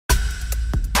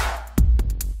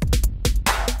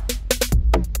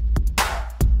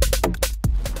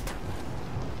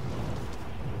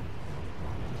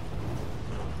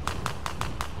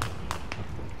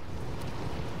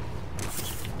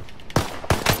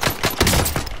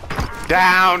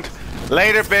Downed.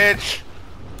 Later, bitch.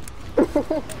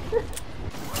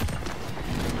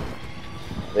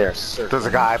 There's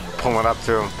a guy pulling up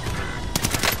too.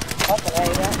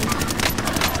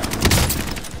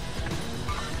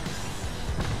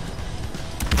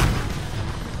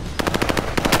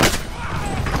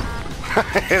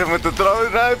 Hit him with the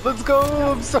throwing knife. Let's go.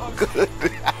 I'm so good.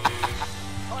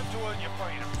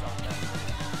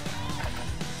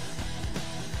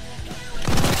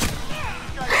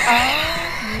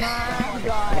 Oh my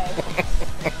god.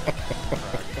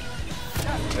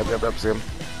 Yep, see him.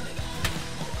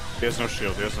 He has no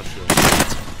shield, he has no shield.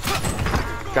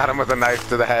 Got him with a knife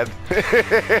to the head.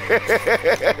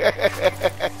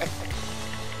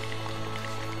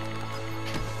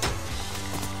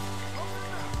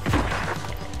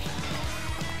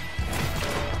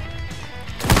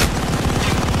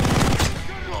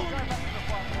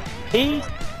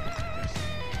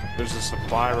 There's a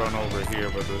supply run over here,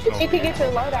 but there's no. You can get your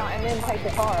loadout and then take the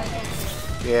car.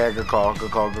 Yeah, good call,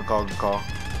 good call, good call, good call.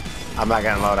 I'm not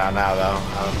getting loadout now though,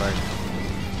 I don't think.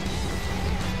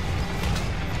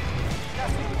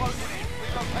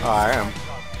 Oh, I am.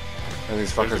 And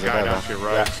these fuckers There's a are guy there down to your though.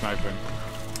 right, Yeah. sniping.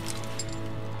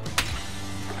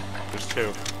 There's two.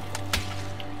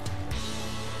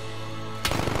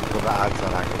 With the odds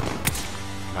that I can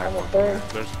I'm a snipe third. one.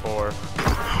 There's four.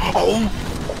 Oh!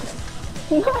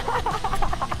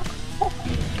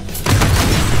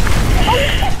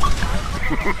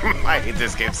 I hate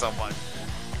this game so much.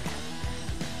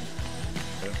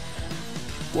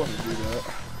 Want to do that?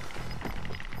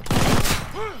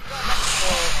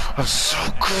 I'm so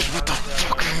good with the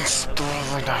fucking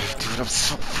throwing knife, dude. I'm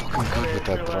so fucking good with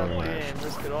that throwing knife.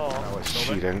 Risk it all. I was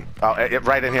cheating. Oh,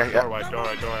 right in here. Yeah. Doorway,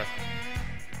 doorway, doorway.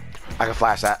 I can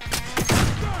flash that.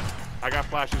 I got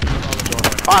flashes in the other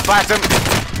doorway. Oh, I flashed him.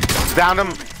 Downed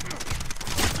him.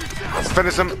 Let's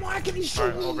finish him. Alright,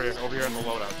 over here in the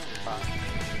loadout.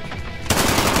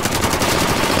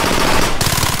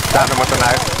 Downed him with the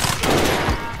knife.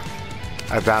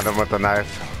 I downed him with the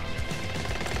knife.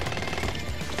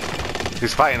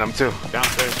 He's fighting him too.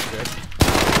 Downstairs, shit.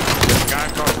 There's a guy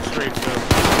across the street, too.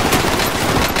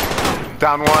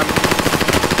 Down one.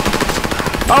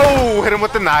 Oh, hit him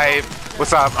with the knife.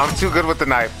 What's up? I'm too good with the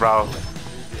knife, bro.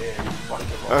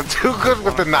 I'm too good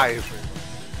with the knife.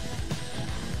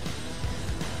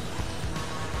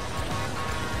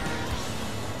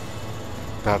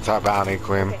 That's our bounty,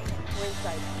 Queen. Okay, we're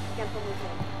inside. Cancel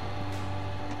movement.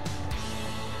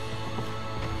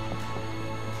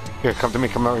 Here, come to me,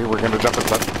 come over here. We're gonna jump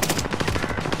inside.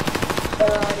 They're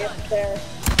already upstairs.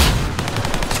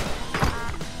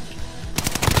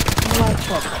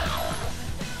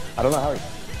 I don't know how.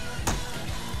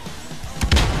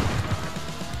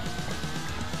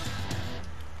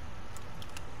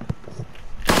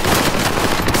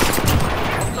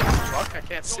 Fuck, I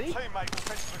can't see.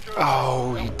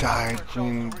 Oh, he died,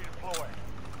 Queen.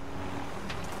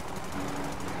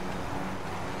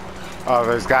 Oh,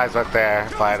 there's guys right there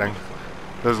fighting.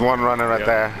 There's one running right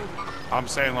there. I'm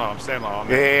staying low, I'm staying low.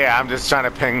 Yeah, I'm just trying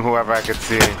to ping whoever I could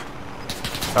see.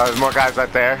 Oh, there's more guys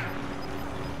right there.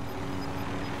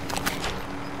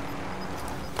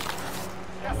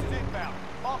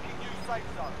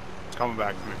 It's coming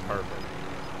back to me, perfect.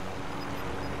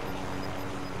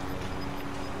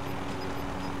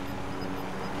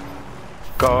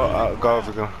 Go if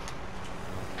you go.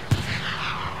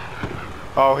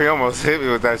 Oh, he almost hit me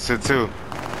with that shit too.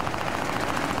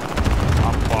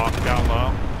 I'm blocked down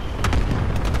low.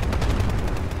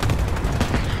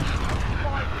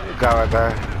 Guy right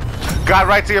there. Guy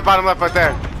right to your bottom left right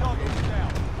there.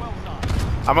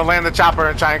 I'm gonna land the chopper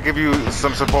and try and give you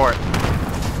some support.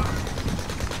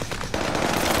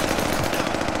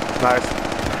 Nice.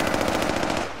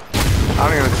 I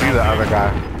don't even see the other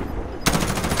guy.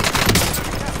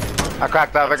 I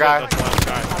cracked the other guy. That's the last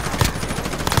guy.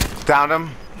 Downed him.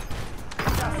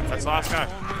 That's the last guy.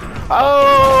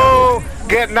 Oh!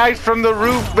 Get nice from the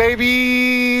roof,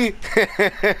 baby! Like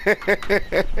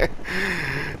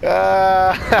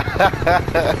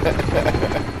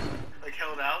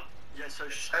held out? Yeah, so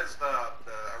as the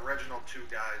original two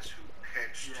guys who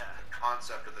pitched the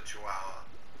concept of the Chihuahua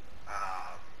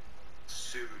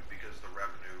sued because the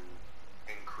revenue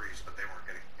increased, but they weren't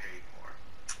getting paid more.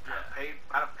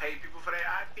 Gotta pay people for their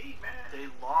IP, man. They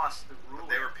lost the rule.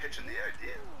 They were pitching the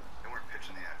idea. They weren't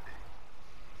pitching the idea.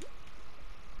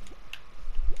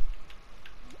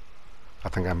 I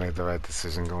think I made the right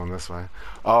decision going this way.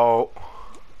 Oh.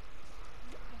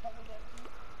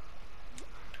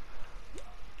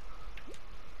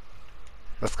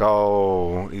 Let's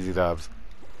go. Easy dubs.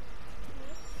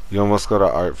 You almost go to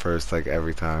art first, like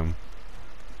every time.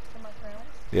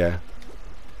 Yeah.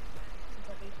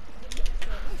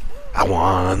 I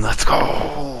won. Let's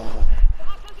go.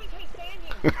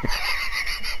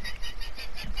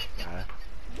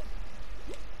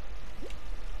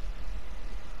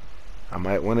 I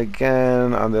might win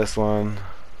again on this one.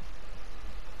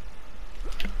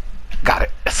 Got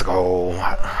it. Let's go. Is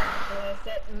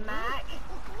it Mac?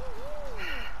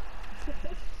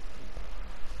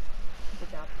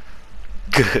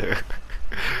 Good job.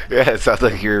 Yeah, it sounds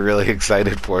like you're really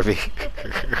excited for me.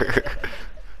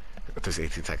 There's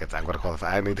 18 seconds. I'm gonna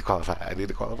qualify. I need to qualify. I need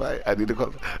to qualify. I need to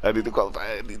qualify. I need to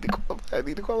qualify. I need to qualify. I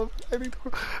need to qualify. I need to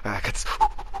qualify. I got this.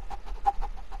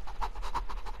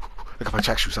 I got my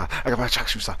track shoes on. I got my track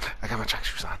shoes on. I got my track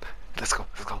shoes on. Let's go.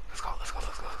 Let's go. Let's go. Let's go.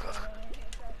 Let's go. Let's go.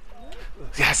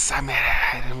 Yes, I made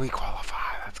it, and we qualify.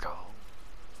 Let's go.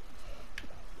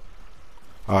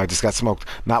 Oh, I just got smoked.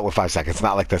 Not with 5 seconds.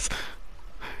 Not like this.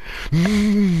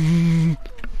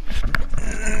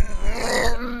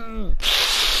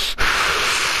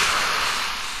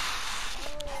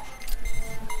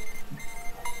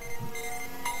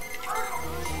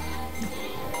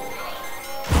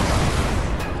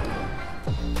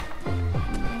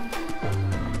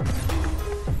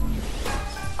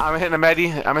 I'm hitting a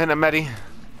medi. I'm hitting a medi.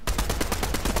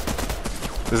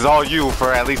 This is all you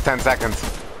for at least 10 seconds.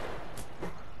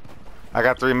 I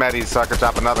got 3 medis, so I could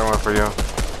drop another one for you.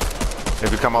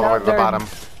 If you come all the way to the bottom.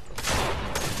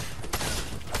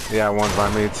 Yeah, one's by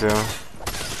me too.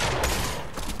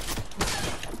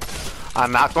 I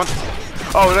knocked one.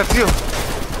 Oh, that's you.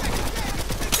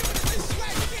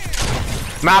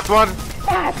 Knocked one.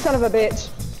 Ah, son of a bitch.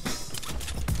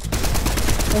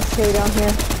 Let's stay down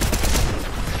here.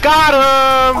 Got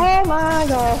him! Oh my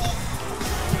gosh.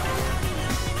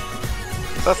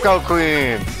 Let's go,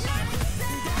 Queen.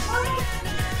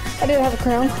 I didn't have a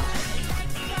crown.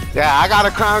 Yeah, I got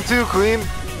a crown too, Queen.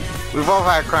 We both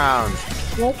had crowns.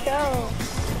 Let's go.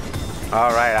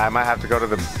 All right, I might have to go to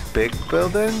the big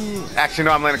building. Actually,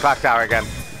 no, I'm landing clock tower again.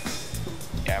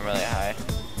 Yeah, I'm really high.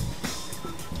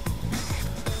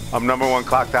 I'm #1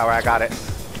 clock tower. I got it.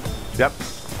 Yep.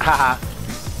 Haha.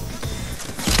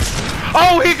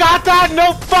 Oh, he got that?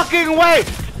 No fucking way!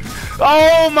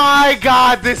 Oh my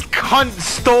god, this cunt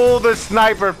stole the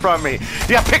sniper from me.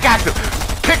 Yeah, pickaxe him.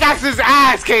 Pickaxe his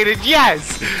ass, Kaden.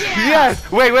 Yes. Yeah.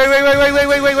 Yes. Wait.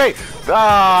 Oh,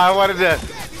 I wanted to.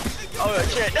 Oh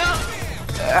shit! No.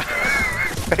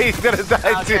 He's gonna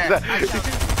die too.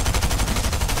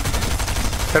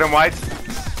 Hit him white.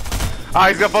 Oh,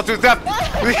 he's gonna fall 2 step.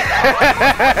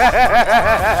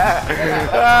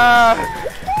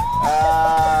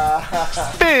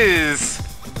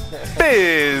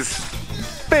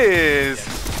 Fizz!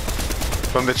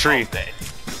 From the tree.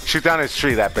 Shoot down his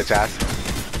tree, that bitch ass.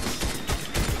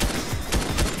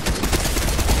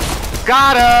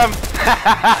 Got him!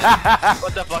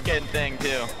 What the fucking thing,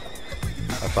 too?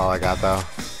 That's all I got, though.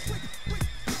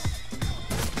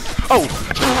 Oh!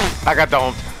 I got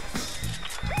domed.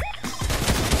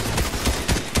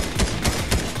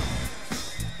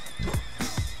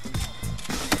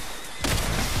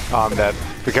 Oh, I'm dead.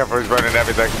 Be careful, he's burning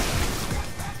everything.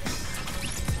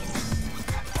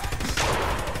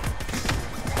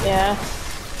 Yeah.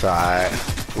 It's alright.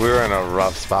 We were in a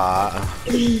rough spot.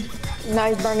 Now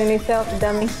he's burning himself,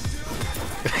 dummy.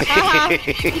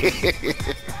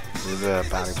 There's a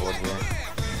bounty board here.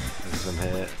 There's some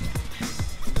hit.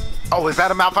 Oh, is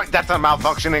that a malfunction? That's a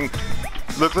malfunctioning.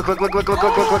 Look,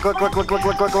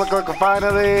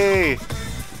 finally!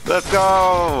 Let's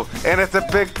go! And it's a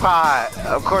big pot.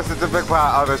 Of course it's a big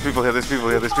pot. Oh, there's people here, there's people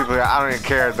here, there's people here. I don't even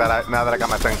care that now that I got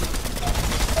my thing.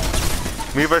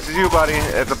 Me versus you, buddy.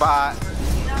 It's a pot.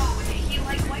 No, he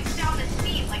like wipes down the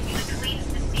seat, like he like cleans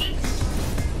the seats.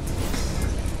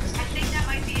 I think that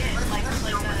might be it. Like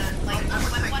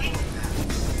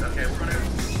Okay, we're gonna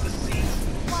clean the seats.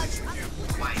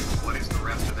 What is the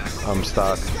rest of that? I'm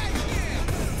stuck.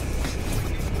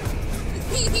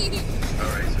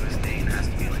 Alright, so his name has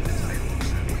to be like the title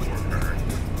for her.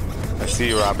 I see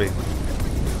you, Robbie.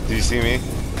 Do you see me?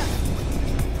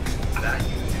 That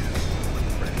you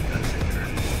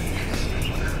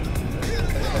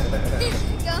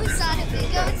Go inside of me,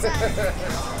 go inside.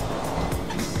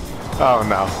 Oh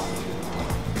no.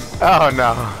 Oh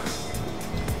no.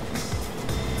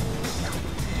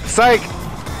 Psych!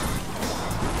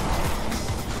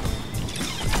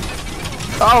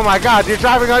 Oh my god, you're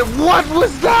driving on. What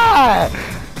was that?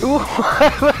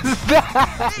 What was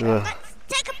that?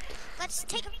 Let's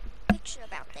take a picture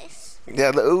about this.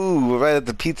 Yeah, ooh, we're right at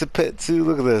the pizza pit too.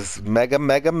 Look at this. Mega.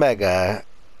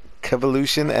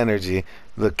 Kevolution energy.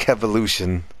 The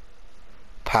Kevolution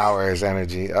powers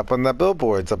energy. Up on the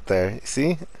billboards up there.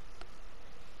 See?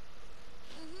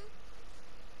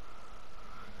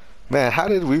 Man, how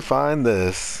did we find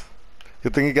this?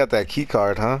 Good thing you got that key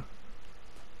card, huh?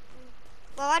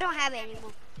 Well, I don't have it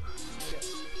anymore.